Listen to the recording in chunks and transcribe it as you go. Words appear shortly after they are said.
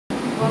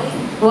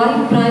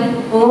Why pride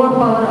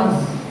overpower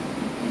us?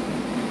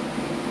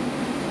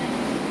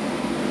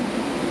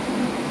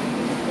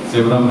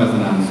 Sevram has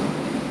an answer.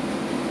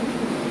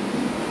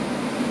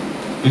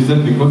 He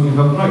said, because you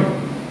have pride.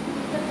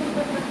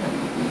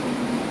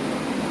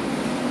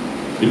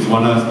 It's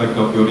one aspect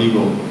of your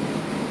ego,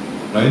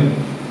 right?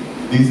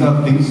 These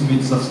are things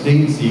which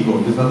sustains ego.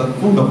 These are the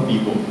food of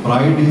ego.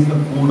 Pride is the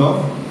food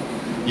of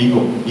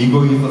ego.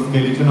 Ego is the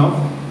skeleton of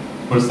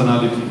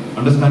personality.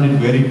 Understand it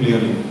very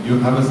clearly. You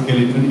have a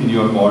skeleton in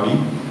your body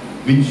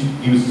which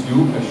gives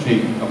you a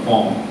shape, a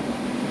form.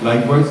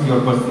 Likewise,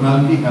 your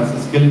personality has a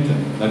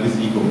skeleton, that is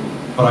ego.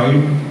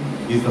 Pride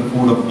is the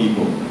food of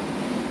ego.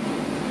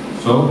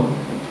 So,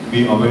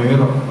 be aware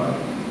of pride.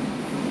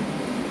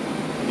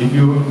 If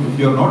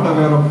you are not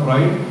aware of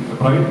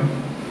pride,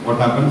 what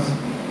happens?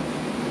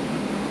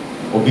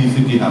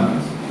 Obesity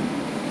happens.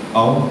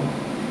 How?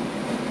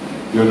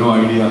 You have no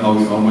idea how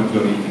much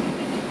you are eating.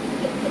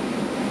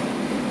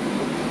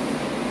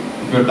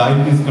 If your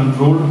diet is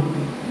controlled,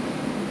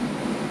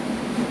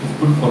 it's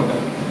good for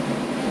health.